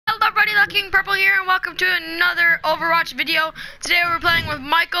everybody, Lucky King Purple here, and welcome to another Overwatch video. Today we're playing with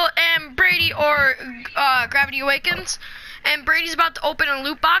Michael and Brady, or Gravity Awakens. And Brady's about to open a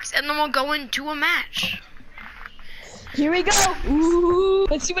loot box, and then we'll go into a match. Here we go. Ooh,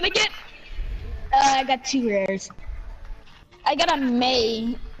 let's see what I get. I got 2 rares. I got a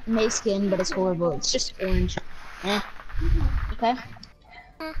May skin, but it's horrible. It's just orange. Okay.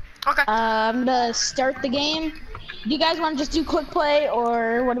 Okay. I'm gonna start the game. Do you guys want to just do quick play,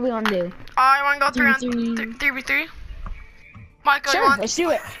 or what do we want to do? I want to go 3v3. Michael, sure, let's do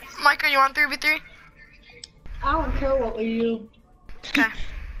it. Michael, you want 3v3? I don't care what we do. Okay.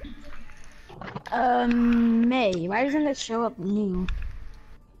 May. Why doesn't it show up new?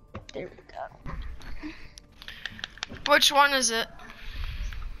 There we go. Which one is it?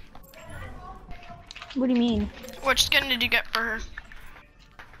 What do you mean? Which skin did you get for her?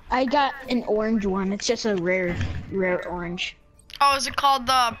 I got an orange one. It's just a rare orange. Oh, is it called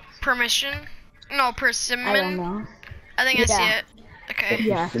the permission? No, persimmon. I don't know. I think I see it. Okay.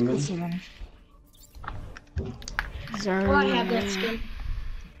 Yeah, persimmon. Oh, I have that skin.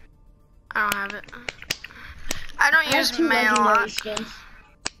 I don't have it. I don't use mail a lot. Skins.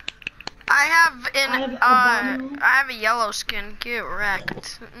 I have a a yellow skin. Get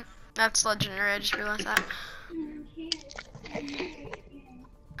wrecked. That's legendary. I just realized that.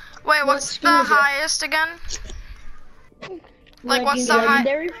 Wait, what's the highest again? Like, what's the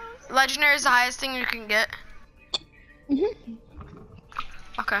legendary? Legendary is the highest thing you can get.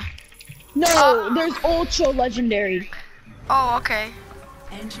 Okay. No, there's ultra legendary. Oh, okay.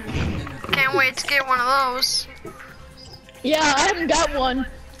 Can't wait to get one of those. Yeah, I haven't got one.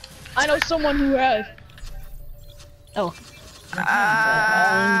 I know someone who has. Oh.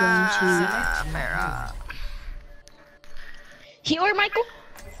 I'm going to healer, Michael.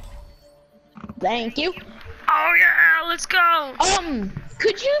 Thank you. Oh yeah, let's go.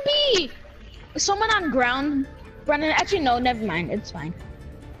 Could you be someone on ground, Brennan? Actually, no, never mind. It's fine.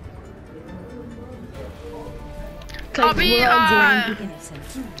 I'll be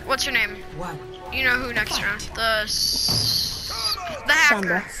what's your name? You know who next round? The hacker.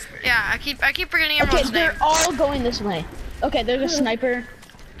 Sandra. Yeah, I keep forgetting everyone's name. They're all going this way. Okay, there's a sniper.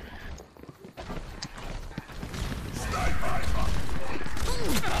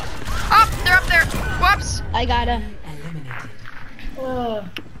 Oh, they're up there. Whoops. I gotta. Oh,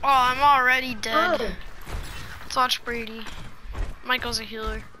 I'm already dead. Let's watch Brady. Michael's a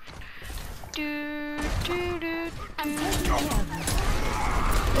healer. I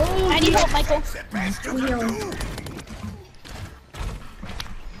need help, Michael.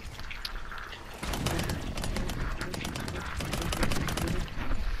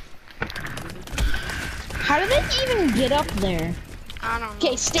 How do they even get up there? I don't know.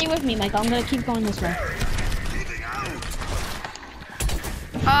 Okay, stay with me, Michael. I'm gonna keep going this way.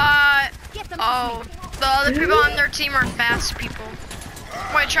 Oh, the other people on their team are fast people.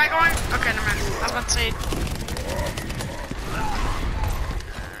 Wait, try going? Okay, never mind. I was about to say.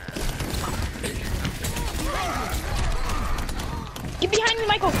 Get behind me,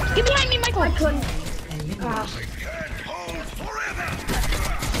 Michael! Get behind me, Michael! I couldn't.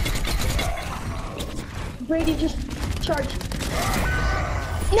 Brady just charged.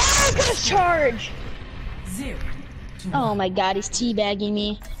 No, I got a charge! Oh my god, he's teabagging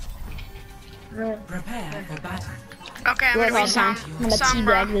me. Prepare for battle. Okay, I'm gonna be I'm gonna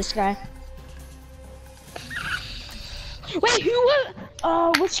teabag this guy. Wait, who was?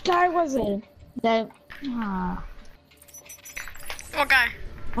 Oh, which guy was it? That. Okay.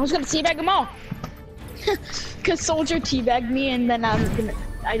 I was gonna teabag them all. Cause Soldier teabagged me, and then I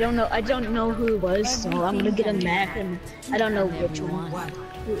don't know who it was, so I'm gonna get a map, and I don't know which one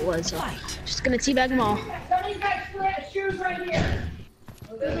who it was. So just gonna teabag them all. Somebody's got shoes right here.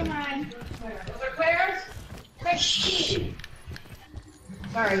 Those are mine. Those are Claire's?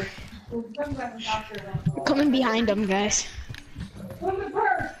 Sorry. Coming behind them, guys. Put the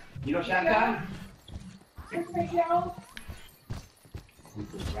purse. You know shotgun?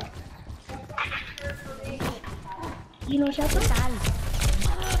 You know shotgun?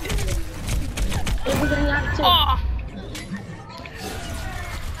 Everything got to. Oh.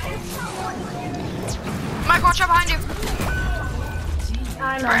 Michael, watch out behind you. I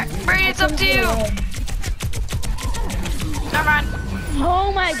know. Alright, Brady, it's up to you. Never mind.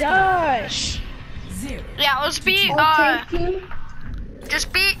 Oh my gosh. Yeah, let's be,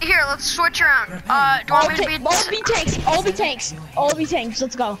 just be, here, let's switch around. Do you want me to be? All be tanks.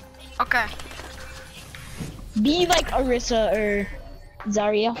 Let's go. Okay. Be like Orisa or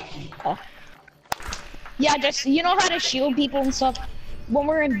Zarya. Yeah, just, you know how to shield people and stuff? When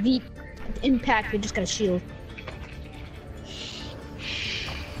we're in deep impact, we just gotta shield.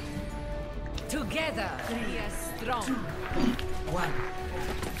 Together we are strong. One.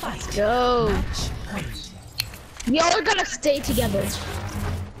 Let's go. We all are gonna stay together.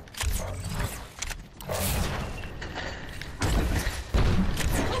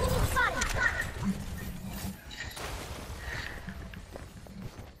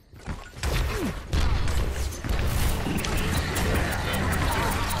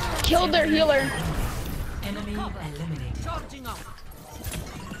 Killed their healer. Enemy eliminated. Charging up.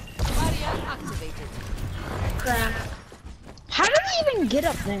 Barrier activated. Crap. How did he even get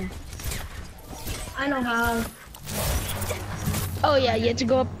up there? I know how. Oh yeah, you had to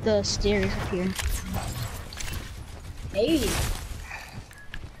go up the stairs up here. Hey.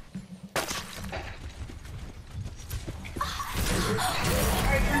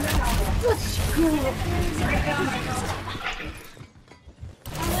 Let's go.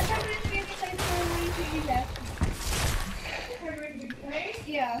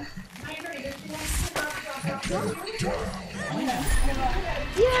 Yeah.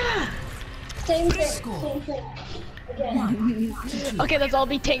 Yeah. Same thing. Same thing. Again. Okay, let's all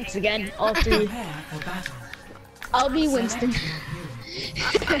be tanks again. All three. I'll be Winston.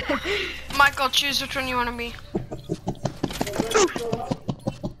 Michael, choose which one you want to be.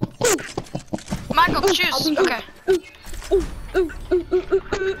 Michael, choose. Okay.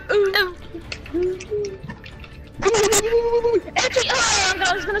 Actually,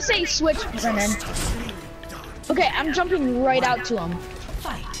 I was gonna say switch, Brennan. Okay, I'm jumping right out to him.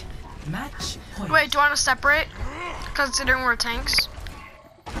 Fight. Match point. Wait, do you want to separate? Considering we're tanks.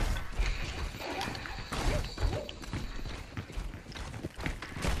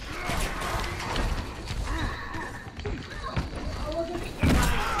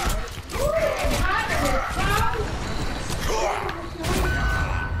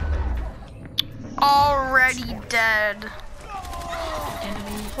 Already dead.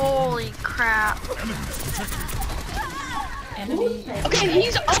 Holy crap. Enemy. Okay,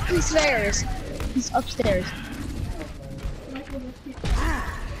 he's upstairs. He's upstairs.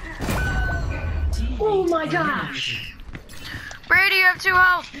 Oh my gosh. Brady, you have 2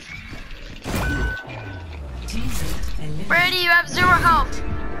 health. Brady, you have 0 health.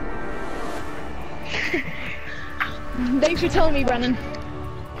 Thanks for telling me, Brennan.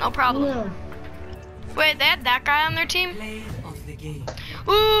 No problem. Yeah. Wait, they had that guy on their team? Play of the game.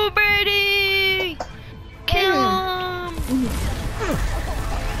 Ooh, Brady! Kill him!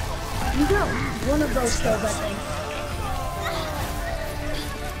 You got one of those kills, I think.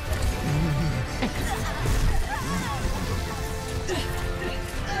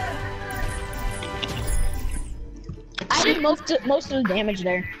 I did most of the damage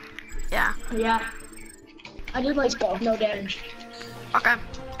there. Yeah. Yeah. I did like no damage. Okay.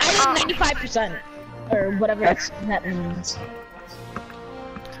 I did 95%, or whatever that means.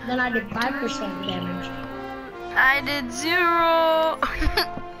 Then I did 5% damage. I did 0.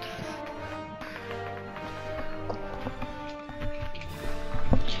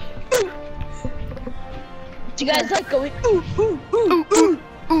 Do you guys like going ooh, ooh, ooh, ooh,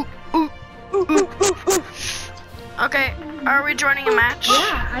 ooh, ooh, ooh, ooh, ooh? Okay, are we joining a match?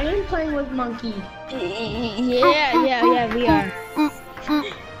 Yeah, I am playing with Monkey. Yeah, we are.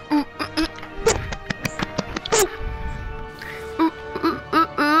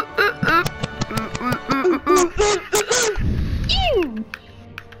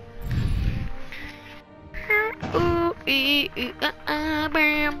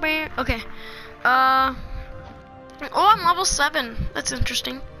 Okay. Oh, I'm level 7. That's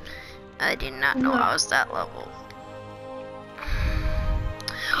interesting. I did not know I was that level.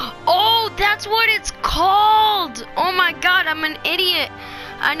 Oh, that's what it's called. Oh my god, I'm an idiot.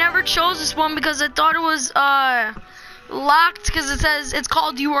 I never chose this one because I thought it was locked because it says it's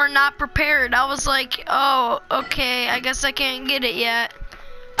called You Are Not Prepared. I was like, oh, okay, I guess I can't get it yet.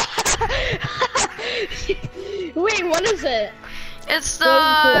 Wait, what is it? It's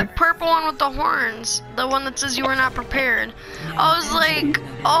the purple one with the horns. The one that says You Are Not Prepared. I was like,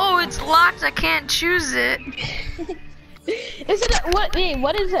 oh, it's locked. I can't choose it. Is it what? Wait,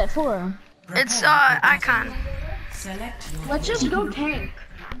 what is it for? It's icon. Let's just go tank.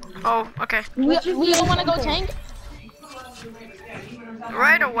 Oh, okay. We all want to go tank?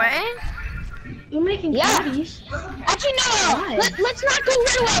 Right away? You're making cookies. Actually, no. Let's not go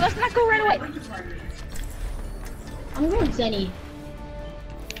right away. Let's not go right away. I'm going Zenny.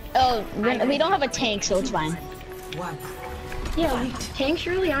 Oh, we don't have a tank, so it's fine. Yeah, tanks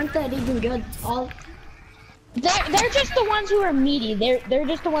really aren't that even good. They're just the ones who are meaty. They're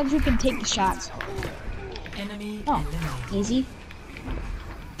just the ones who can take the shots. Oh, easy.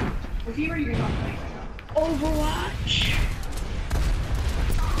 Overwatch.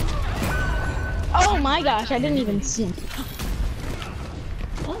 Oh my gosh, I didn't even see him.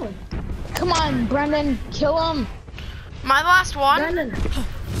 Oh, Come on, Brendan, kill him. My last one. Brendan.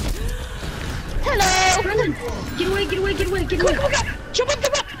 Hello. Brendan, get away, get away, get away, get Quick, away. quick, quick. Jump up,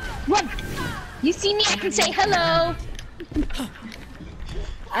 jump up. Run. You see me, I can say hello.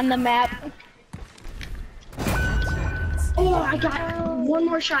 On the map. Oh, I got one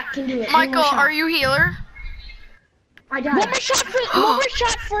more shot. Can do it. One Michael, more shot. are you healer? I One died. more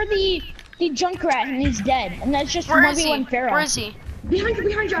shot for the Junkrat, and he's dead. And that's just Where is he? 1v1 Pharaoh. Where is he? Behind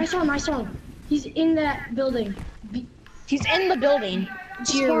you. I saw him. He's in that building. He's in the building.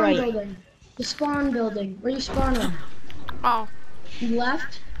 To your Spawn right. building. The spawn building. Where you spawn him? Oh.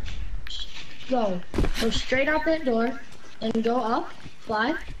 Left. Go. Go straight out that door. And go up.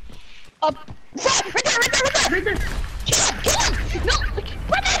 Fly. Up. Right there. Right there. Kill him. No.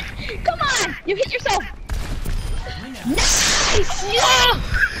 Brendan, come on. You hit yourself. Nice. Yeah.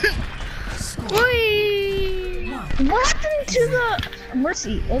 Whee! What happened to the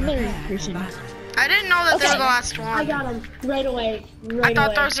Mercy other person? I didn't know that they Okay. were the last one. I got him right away. I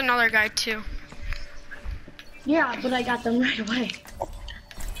thought there was another guy too. Yeah, but I got them right away.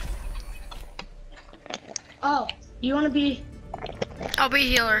 Oh, you want to be? I'll be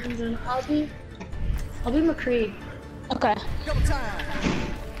healer. I'll be McCree. Okay.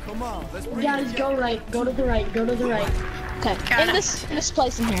 Come on, let's bring Guys, go right. Go to the right. Go to the right. Okay. Got In it. this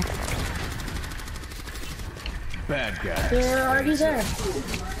place in here. bad guy. They're already there.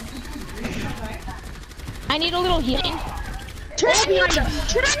 I need a little healing. Turn on healing.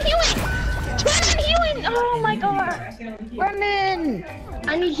 Turn on healing. Turn on healing. Oh my god. Brendan.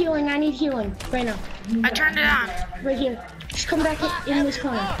 I need healing. Right now. I turned it on. Right here. Just come back in this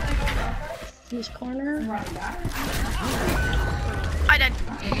corner. This corner. I did.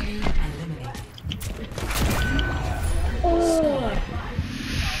 Oh.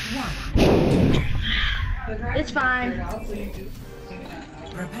 It's fine.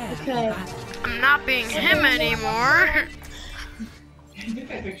 Okay. I'm not being him anymore.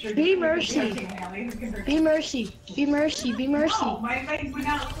 Be mercy. Be mercy. Be mercy. Be mercy. My legs would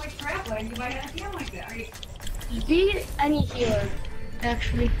not look like crap legs if I had a feel like that. Be any healer,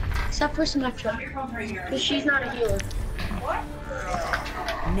 actually. Except for Symmetra. Because she's not a healer.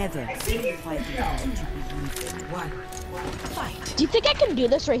 Never fight one. Fight. Do you think I can do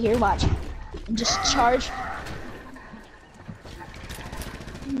this right here? Watch. Just charge.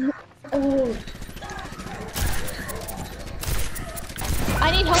 Oh.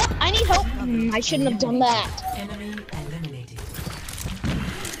 I need help. I need help. I shouldn't have done that. Enemy eliminated.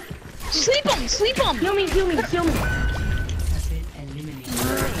 Sleep him. Sleep him. Heal me. Has been eliminated.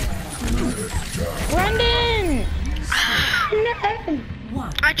 Brendan.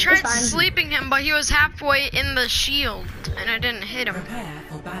 One. I tried It's fine. sleeping him, but he was halfway in the shield, and I didn't hit him. Prepare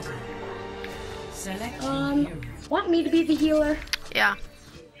for battle. Select your hero. Want me to be the healer? Yeah.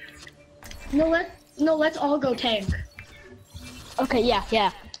 No, let's all go tank. Okay.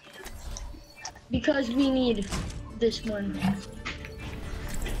 Yeah. Because we need this one.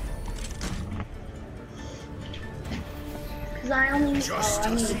 Because I only need, I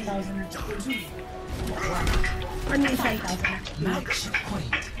need 1,000. I need 10,000. Match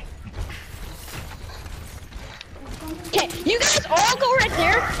point. Okay. You guys all go right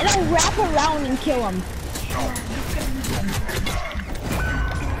there, and I'll wrap around and kill him.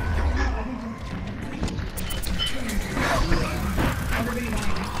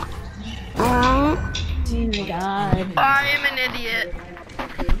 Oh my god. I am an idiot.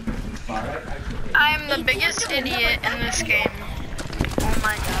 I am the biggest idiot in this game. Oh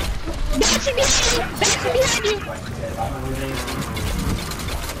my god. Bashing behind you! Bashing behind you!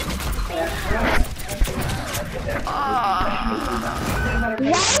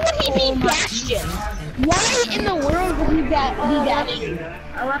 Why would he be Bastion? Why in the world would he be Bastion?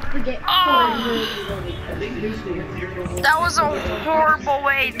 I left the game. That was a horrible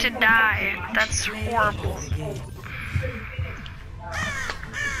way to die. That's horrible.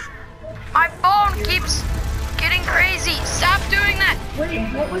 My phone keeps getting crazy. Stop doing that. Wait,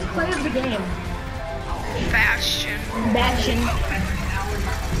 what was play of the game? Bastion. Bastion.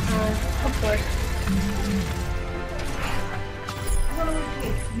 Of course.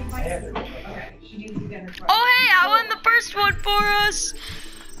 Oh hey, I won the first one for us.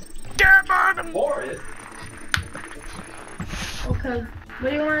 Damn it. Okay. What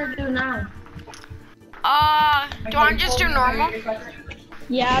do you want to do now? Do I just do normal?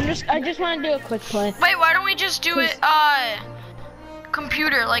 Yeah, I just want to do a quick play. Wait, why don't we just do it,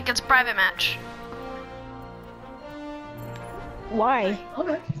 computer, like it's private match? Why?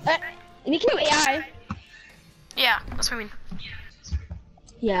 Okay. We can do AI. Yeah, that's what I mean.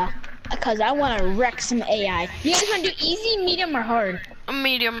 Yeah. Cause I want to wreck some AI. You guys want to do easy, medium, or hard? A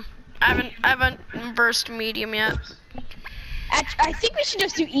medium. I haven't versed medium yet. I think we should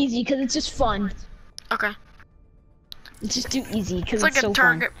just do easy because it's just fun. Okay. Let's just do easy because It's like it's a so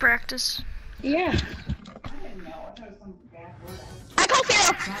target practice. Yeah. I call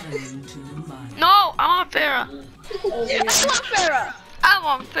Farrah. No, I want Farrah. I want Farrah. I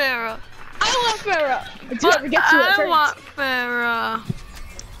want Farrah. I want Farrah. It's But whoever gets to it I first. want Farrah.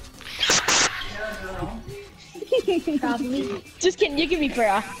 Probably. Just kidding. You can be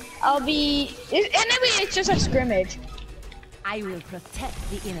Farrah. I'll be. And anyway, it's just a scrimmage. I will protect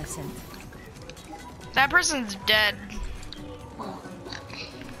the innocent. That person's dead.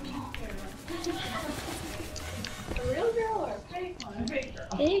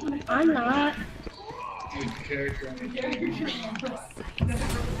 Hey, I'm not.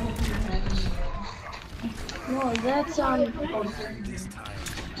 No, that's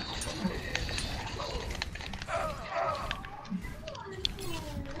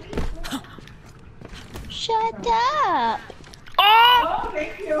Shut up. Oh! Oh,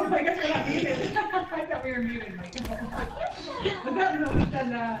 thank you. I guess we're not muted. I thought we were muted. But that no, we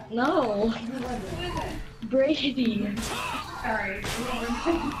said that. no. Brady. Sorry.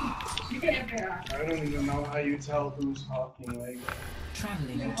 You can have Farrah. I don't even know how you tell who's talking. Like,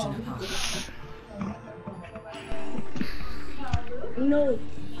 No.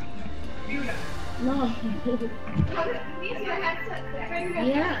 No. These are headsets.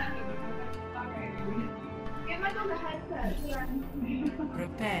 Yeah. Give Michael the headset.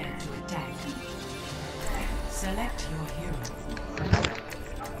 Prepare to attack. Select your hero.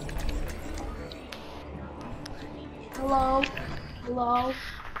 Hello. Hello.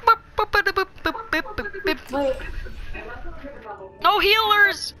 Wait. No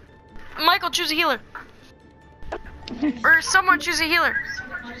healers! Michael, choose a healer. Or someone choose a healer.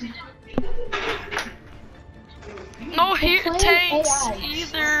 No tanks AI.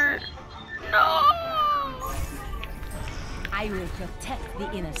 either. No! I will protect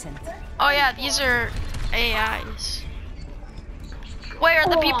the innocent. Oh yeah, these are AIs. Wait, are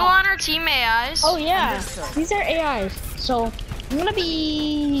the people on our team AIs? Oh yeah, these are AIs. So I'm gonna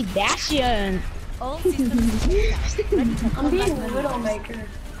be Bastion. All systems ready to I'm being combat maneuvers. Widowmaker.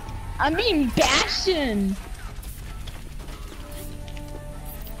 I'm being Bastion.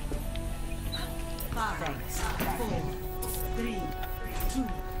 Thanks. 4, 3, 2,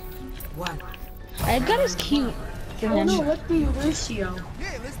 1. That gun is cute for Oh him. no, let's be Lucio.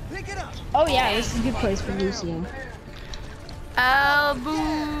 Oh yeah, this is a good place for Lucio. I'll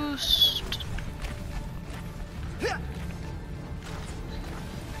boost.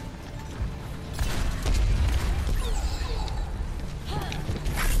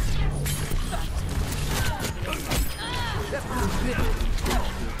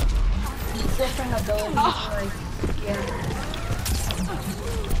 Different abilities, like, yeah.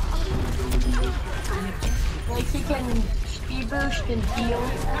 Like he can speed burst and heal.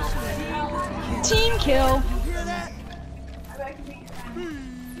 Team kill.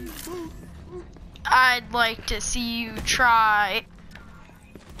 I'd like to see you try.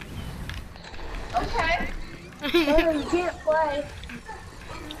 Okay. Oh, you can't play.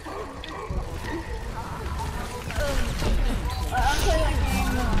 I'll play that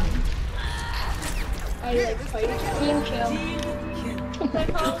game. I like fight. Team kill.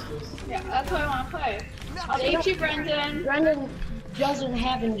 Yeah, that's what I want to play. Thank you, Brendan. Brendan doesn't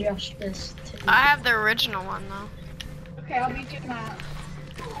have injustice to I have the original one though. Okay, I'll beat you now.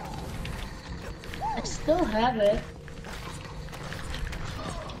 I still have it.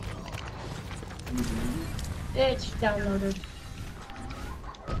 It's downloaded.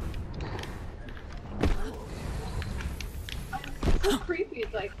 So creepy.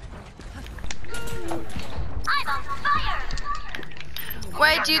 It's like,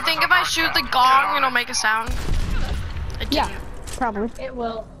 Wait, do you think if I shoot the gong it'll make a sound? It didn't. Yeah, probably. It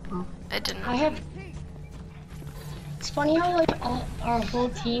will. It didn't. I have. It's funny how like our whole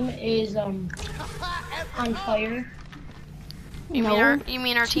team is on fire. You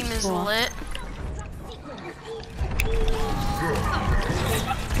mean our team is Cool. lit?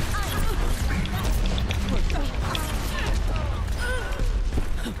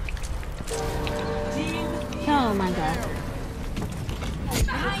 Oh my god.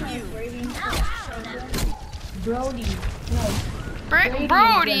 Brody. No.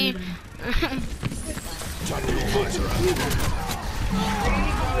 Brody.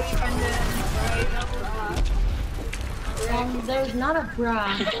 There's not a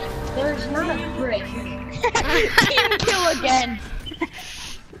bra. There's not a brick. Team kill again.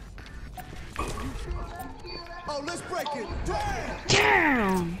 oh, let's break it.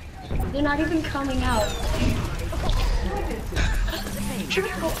 Damn. They're not even coming out.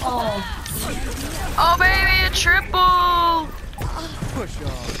 Triple. Oh. Oh baby, a triple! First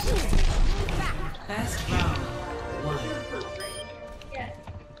round.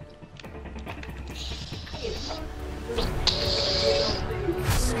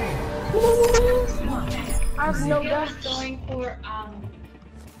 I have no gun. Going for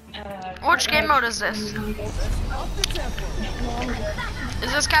Which game mode is this?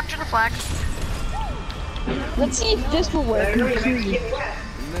 Is this capture the flag? Let's see if this will work. Looks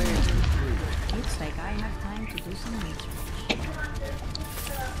like I have time to do some research.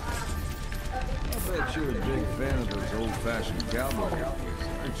 I bet you're a big fan of those old-fashioned cowboy outfits,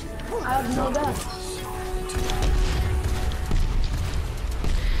 aren't you? I have no gun.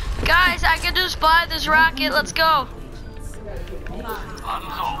 Guys, I can just fly this rocket. Let's go.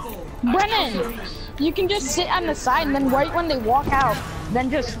 Brennan, you can just sit on the side and then right when they walk out, then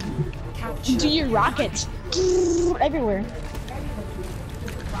just do your rockets everywhere.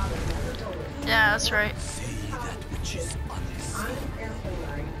 Yeah, that's right.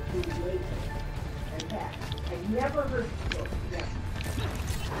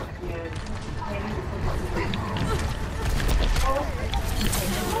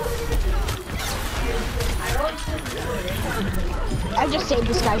 I just saved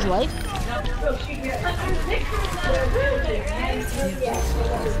this guy's life.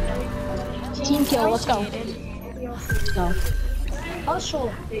 Team kill, let's go. Let's go. Hustle.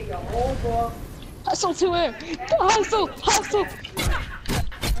 Hustle to it. Hustle, hustle.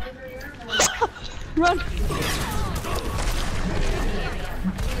 Run.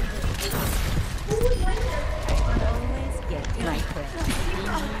 Always get right there.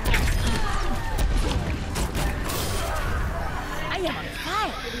 I am on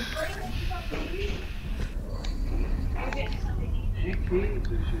fire.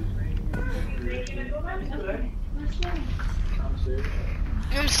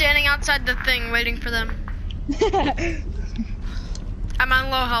 I'm standing outside the thing waiting for them. I'm on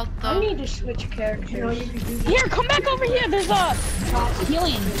low health I though. need to switch characters. Here, come back over here. There's a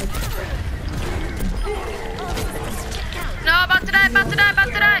healing. No, about to die, about to die, about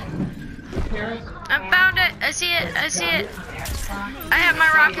to die. I found it. I see it. I see it. I have my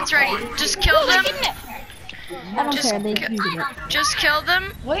rockets ready. Just kill them. I don't Just care. They can get it. Just kill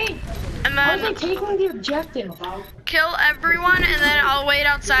them, Wait, and how are they then taking the objective? kill everyone, and then I'll wait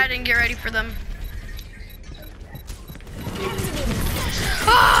outside and get ready for them.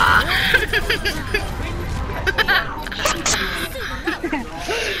 Ah!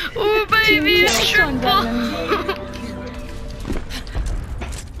 Ooh, baby, a triple.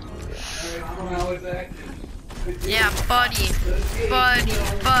 Yeah, buddy. Buddy,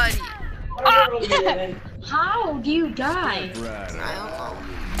 buddy. Ah! How do you die? Right.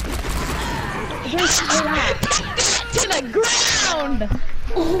 Just To the ground.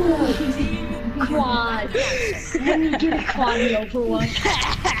 quad. When you get a quad in Overwatch.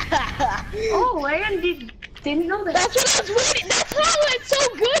 Oh, Landon didn't know that. That's what I was waiting. That's why it's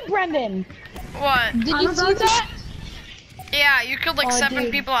so good, Brendan. What? Did you see that? Yeah, you killed like Oh, 7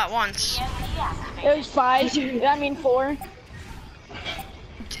 dude. people at once. It was 5. I mean 4.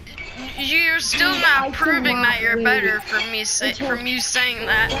 You're still I not proving cannot that you're wait better from you saying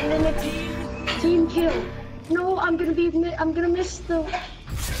that. And then it's team kill. No, I'm gonna miss the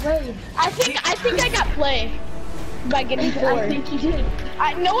raid. I think I got play by getting 4. I think you did.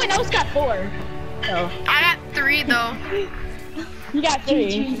 No one else got 4. So I got 3 though. you got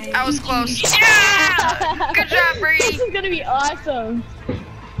 3. I was close. Yeah! Good job, This Brady. is gonna be awesome.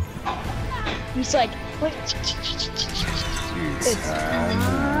 Just like it's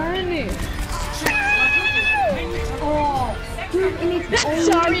funny. Oh, dude, and it's only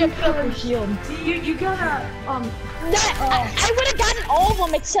Sorry, I put up a shield. you gotta I would have gotten all of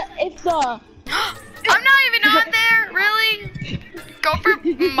them except if the. I'm not even on there, really? Go for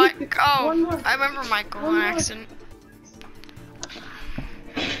Mike. Oh, I remember Michael on accident.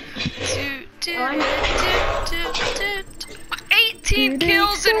 18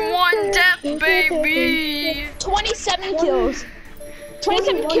 kills and 1 death, baby. 27 kills.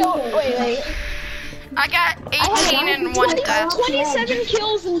 27 kills. Wait. I got 18 and 1 death. 27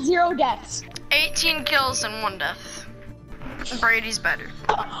 kills and 0 deaths. 18 kills and 1 death. Brady's better.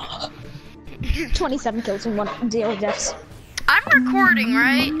 27 kills and 0 deaths. I'm recording,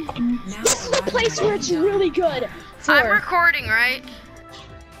 right? This is the place where it's really good. I'm recording, right?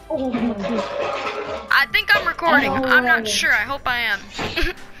 Oh my god. I think I'm recording. I'm not sure. I hope I am.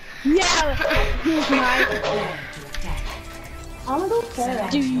 Yeah. Here's my. I'm gonna go for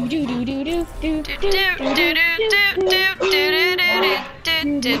it. Do do do do do do Do do do do do do do do do. We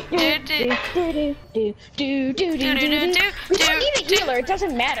don't need a healer. It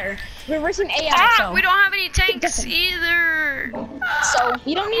doesn't matter. We're versing AI, so. We don't have any tanks either. So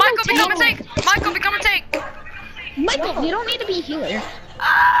you don't need Michael, no become a tank. Michael, become a tank. Michael, you don't need to be a healer. No,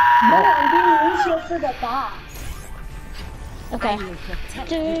 I'm being resealed for the box. Okay.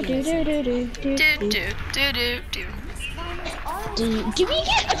 Do we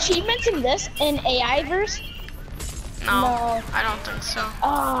get achievements in this in AI verse? No, I don't think so.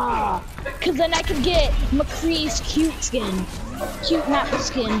 Ah, cause then I could get McCree's cute skin. Cute, not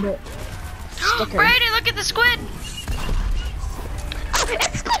skin, but sticker. Brady, look at the squid. Oh,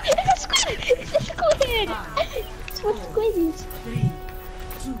 it's squid! It's a squid! It's a squid! It's what squiddies. 3,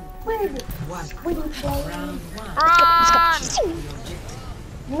 2, Wait, 1. squiddy play. Round 1. Run.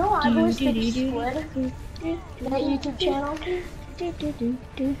 You know, I was the squid. That YouTube channel.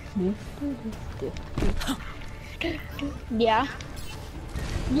 Yeah.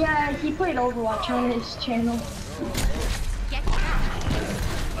 Yeah, he played Overwatch on his channel.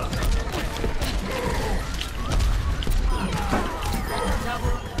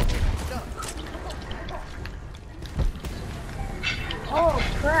 Oh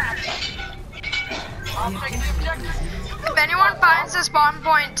crap. If anyone finds the spawn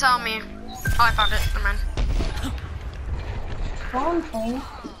point, tell me. Oh, I found it. Never mind. Phone thing.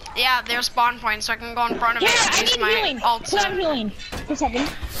 Yeah, there's spawn points, so I can go in front of Here, it and I use need my healing. ult. Put on healing. For a second.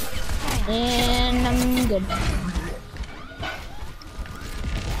 And I'm good.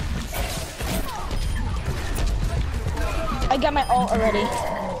 I got my ult already.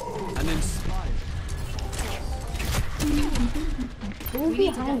 I'm inspired. Who's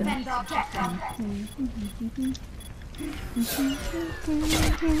behind me?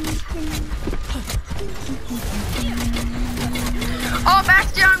 Oh,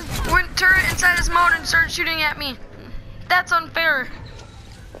 Bastion went turret inside his mode and started shooting at me. That's unfair.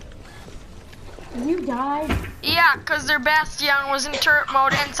 You died. Yeah, because their Bastion was in turret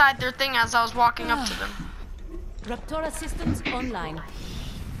mode inside their thing as I was walking up to them. Raptor assistance online.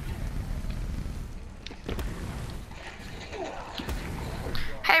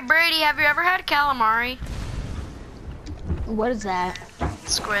 Hey Brady, have you ever had calamari? What is that?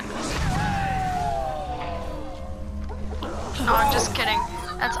 Squid. No, I'm just kidding.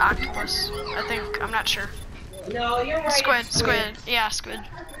 That's octopus. I think. I'm not sure. No, you're right. Squid. Yeah, squid.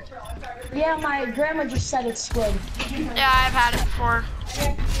 Yeah, my grandma just said it's squid. Yeah, I've had it before.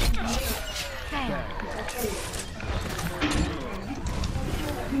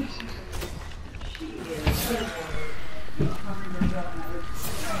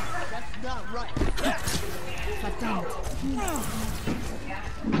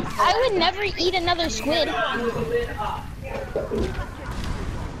 I would never eat another squid.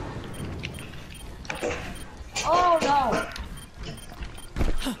 Oh no.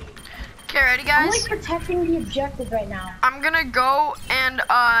 Okay, ready I'm guys? like protecting the objective right now. I'm gonna go and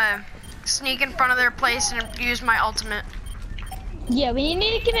sneak in front of their place and use my ultimate. Yeah, we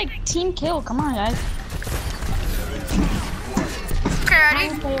need to get a team kill. Come on, guys. Okay, ready?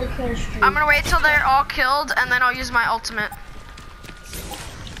 Player kill streak. I'm gonna wait till they're all killed and then I'll use my ultimate.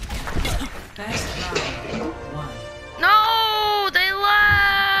 First round 1. No, they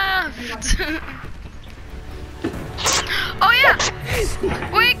left. Oh yeah.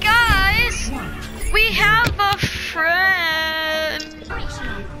 Wait, guys. We have a friend.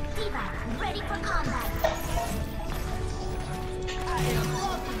 Ready for combat.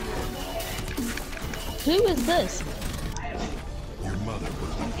 Who is this?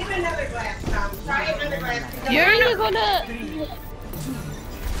 Give me another glass, Tom. Try another glass. You're gonna.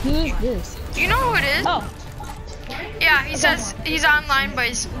 Who is this? You know who it is? Oh, Yeah, he says he's online, but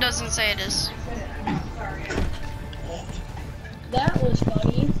he doesn't say it is. that was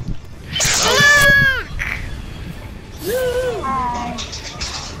funny. Luke!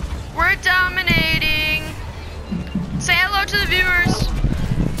 We're dominating. Say hello to the viewers.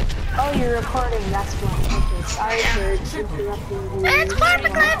 Oh, you're recording. That's what. Okay, sorry for interrupting you. It's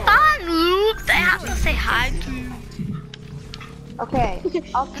perfectly fine, Luke. They have to say hi to you. Okay,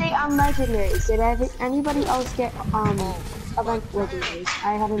 update on legendaries. Did anybody else get event legendaries?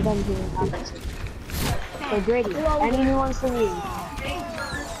 I haven't been here. Okay, Brady, any new ones for you?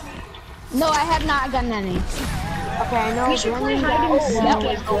 No, I have not gotten any. Okay, I know Brendan got That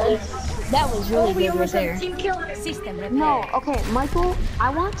was good. That was really good right there. System repair. No, okay, Michael, I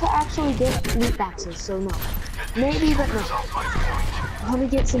want to actually get loot boxes, so no. Maybe, but no. I want to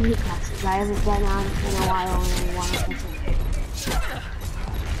get some loot boxes. I haven't been on in a while and I want to catch up.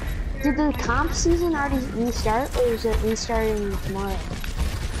 Did the comp season already restart, or is it restarting tomorrow?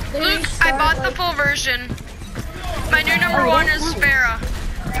 Luke, I bought the full version. My new number one is Farah.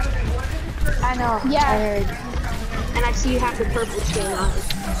 I know. Yeah. I heard. And I see you have the purple skin on.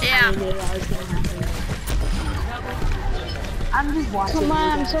 Yeah. I knew that was gonna happen. I'm just watching. Come on,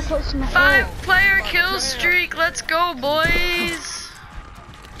 you I'm guys. so close to my 5-player kill streak. Let's go, boys.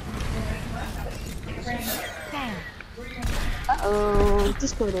 Uh-oh.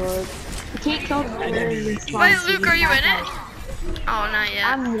 Discord org. You can't kill them. Wait, Luke, are you in it? Oh, not yet.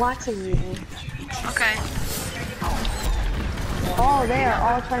 I'm watching you. Okay. Oh, they are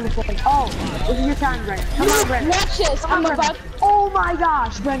all trying to play. Oh, this is your time, Brendan. Come on, Brendan. Watch this. Come I'm on, about. Brendan. Oh my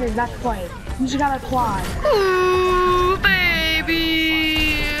gosh, Brendan, that's play. You just gotta apply. Ooh,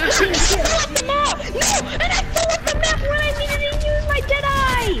 baby. No, and I fell off the map when I needed to use my dead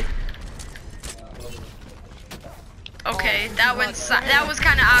eye. Okay, that was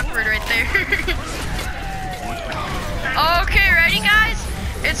kind of awkward right there. Okay, ready, guys?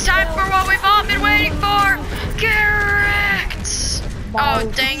 It's time for what we've all been waiting for. Correct. Oh,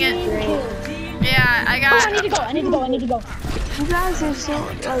 dang it. Yeah, I got. Oh, I need to go. You guys are so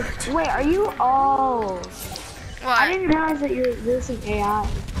like. Wait, are you? Oh. I What? didn't realize that you're using AI.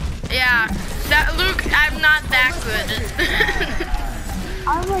 Yeah. That Luke, I'm not that good.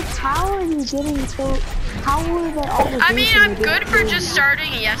 I was like, how are you getting so? How were they all? I mean, I'm good for just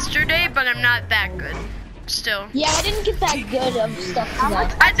starting yesterday, but I'm not that good. Still. Yeah, I didn't get that good of stuff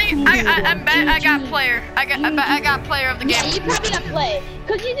today. I think I bet I got player. I got player of the Yeah, game. you probably got play.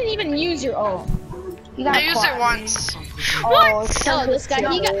 Cause you didn't even use your ult. You got I used it quad. once. Oh, What? No, this guy,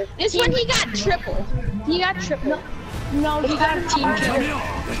 he got triple. He got triple. No, he got team kill.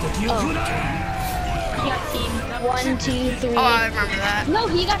 He got team 1, 2, 3. Oh, I remember that. No,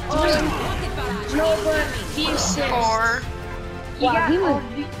 he got 3. No, but he's 6. 4. He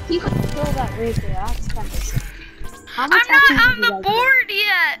could kill that right there. That's kind of sick. How I'm much not tattoos on do the you guys board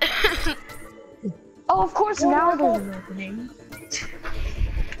yet. have? Oh, of course, now they're opening.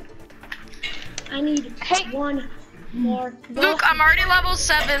 I need one more. Luke, I'm already level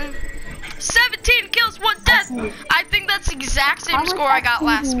 7. 17 kills, 1 death. I think that's the exact How same much score I got XP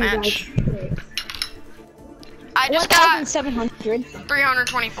last do you guys match. get? I just got 1,700.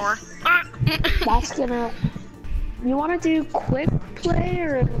 324. That's gonna. You want to do quick play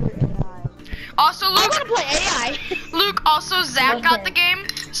or AI? Also, I Luke, want to play AI. Luke, also Zach got the game,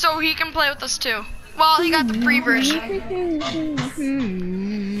 so he can play with us too. Well, he got the free version.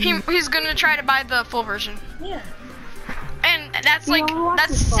 He's gonna try to buy the full version. Yeah. And that's The like, Overwatch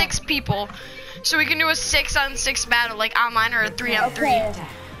that's is fun. 6 people. So we can do a 6-on-6 battle, like online, or a 3-on-3. Okay.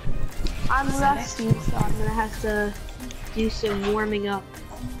 I'm rusty, so I'm gonna have to do some warming up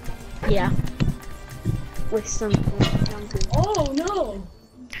Yeah. with some jumping. Oh no.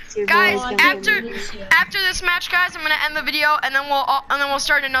 Your Guys, boy's gonna after this match, guys, I'm gonna end the video, and then we'll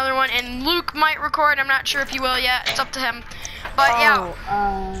start another one. And Luke might record. I'm not sure if he will yet. It's up to him. But yeah.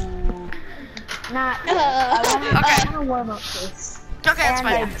 Not. Okay. I wanna warm up first. Okay, that's And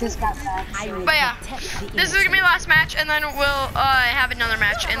fine. I just got back. So. But yeah, this is gonna be the last match, and then we'll have another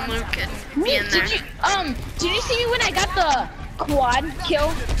match, and Luke can be in there. Did you see me when I got the quad kill?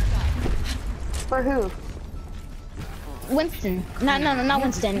 For who? Winston. No, not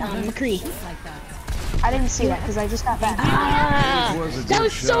Winston. McCree. I didn't see that because I just got back. Ah, It was a that good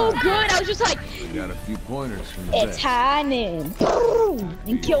was so shot. good. I was just like, We got a few pointers from the it's vet. happening,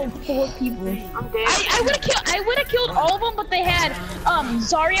 and killed 4 people. I'm dead. I would have killed all of them, but they had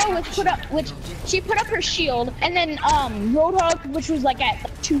Zarya, which she put up her shield, and then Roadhog, which was like at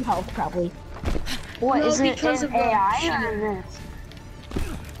 2 health probably. What No, is it? because In of AI or in this?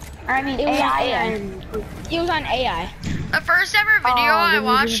 Or I mean It was on AI AI. and It was on AI. The first ever video I then you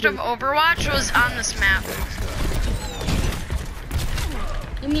watched of didn't Overwatch was on this map.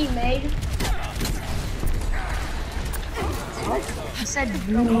 You mean Meg? I said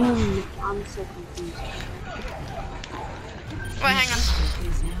moon. I'm so confused. Wait, hang on.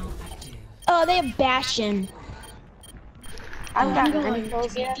 Oh, they have Bastion. I haven't gotten any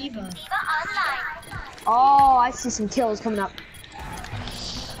kills yet. Oh, I see some kills coming up.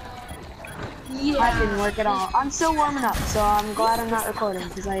 Yeah. That didn't work at all. I'm still warming up, so I'm glad I'm not recording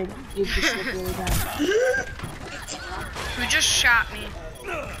because I did just look really bad. Who just shot me?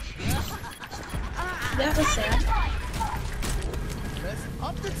 That was sad.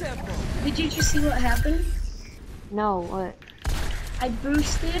 Did you just see what happened? No, what? I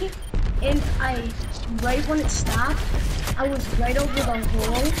boosted, and right when it stopped, I was right over the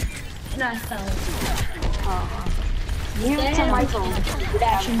hole, and I fell. Give it to Michael. Good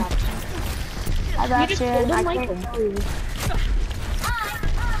action. I got just you. killed I Michael. can't kill you.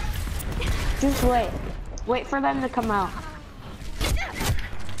 Just wait. Wait for them to come out.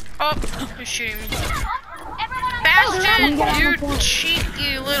 Oh, he's shooting me. Bastion, you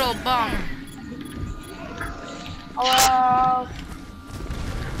cheeky little bum. Hello.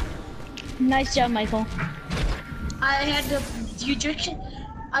 Nice job, Michael. I had to.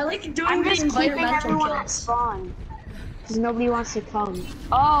 I like doing I'm the just keeping environmental everyone at kills. spawn. Because nobody wants to come.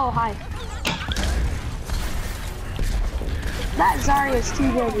 Oh, hi. That Zarya's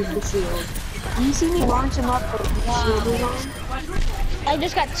too good with the shield. Do you see me launch him up with the shield is on? I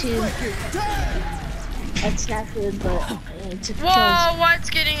just got 2. That's not good, but it's a Whoa, what's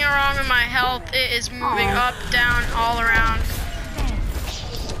getting wrong with my health? It is moving up, down, all around.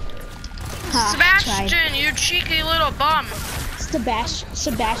 Sebastian, you cheeky little bum.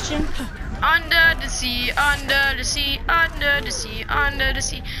 Sebastian. Under the sea, under the sea, under the sea, under the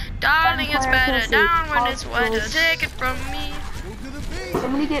sea. Darling, it's better down when it's wetter. Take it from me.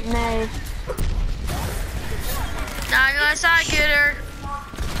 Somebody get May. Not unless I get her.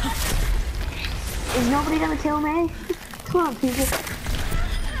 Is nobody gonna kill May? Come on, people.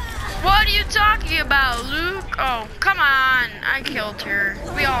 What are you talking about, Luke? Oh, come on. I killed her.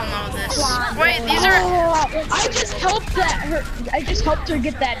 We all know this. Wait, these are... I just helped her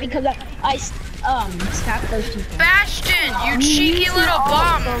get that because I stopped those 2 things. Bastion, you cheeky little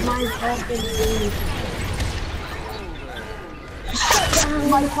bum.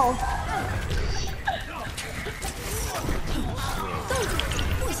 Michael.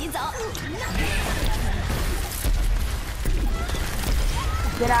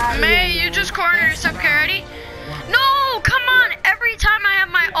 Get out of May, here, you just cornered yourself, ready? No, come on. Every time I have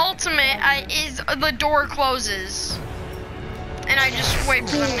my ultimate, the door closes. And I just wait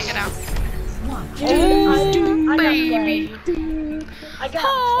for them to get out. Dude, Baby. I got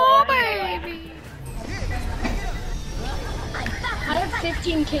Oh, baby. I have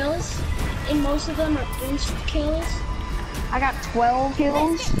 15 kills, and most of them are boost kills. I got 12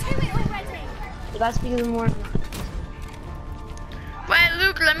 kills. But that's because of more. Wait,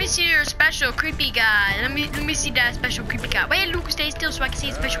 Luke, let me see your special creepy guy. Let me see that special creepy guy. Wait, Luke, stay still so I can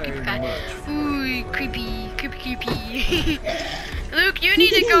see the special creepy guy. Ooh, creepy. Luke, you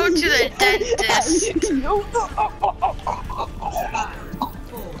need to go to the dentist.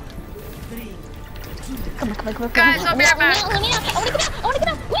 Come on. Guys, I'll be right back. I wanna get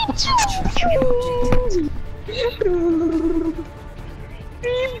out.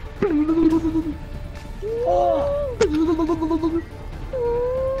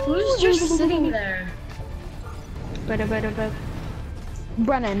 Who's just sitting there?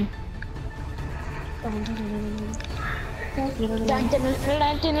 Brennan. Come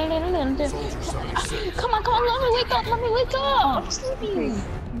on, let me wake up, I'm sleeping.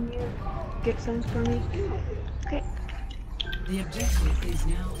 Get some for me. Okay. The objective is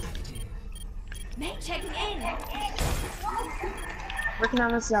now active. Mate checking in. Working on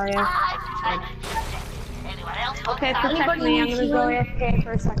this Zarya. Okay, protect me. I'm gonna go AFK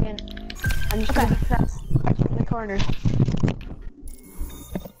for a second. I'm just gonna press in the corner.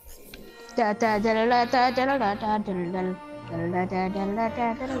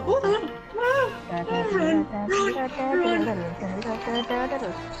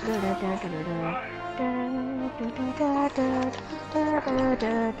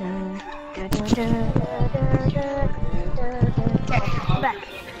 Back.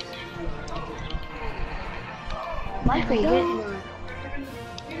 Michael, get more.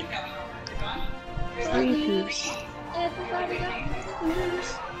 3 piece.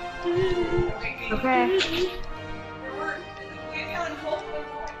 Okay.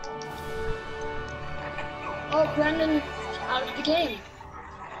 Oh, Brendan's out of the game.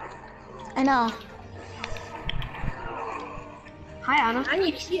 I know. Hi, Anna. I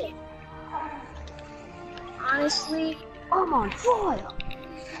need heal. Honestly, I'm on fire.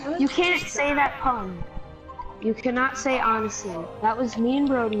 You can't say that pun. You cannot say honestly. That was me and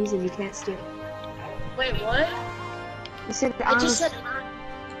Brody's, and you can't steal it. wait, what? You said I just said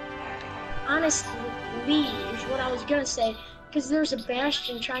honestly is what I was gonna say, because there's a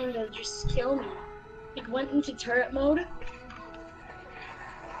Bastion trying to just kill me. It went into turret mode.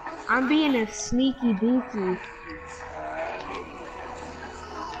 I'm being a sneaky beaky.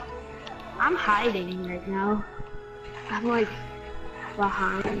 I'm hiding right now. I'm like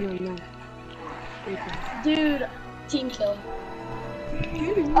behind you. Dude, team kill.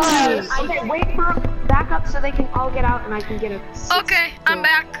 Okay, wait for back up so they can all get out and I can get a. Okay, I'm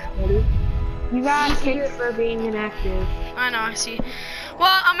back. Ready? You got kicked for being inactive. I know, I see.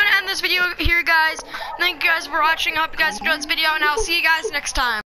 Well, I'm gonna end this video here, guys. Thank you guys for watching. I hope you guys enjoyed this video, and I'll see you guys next time.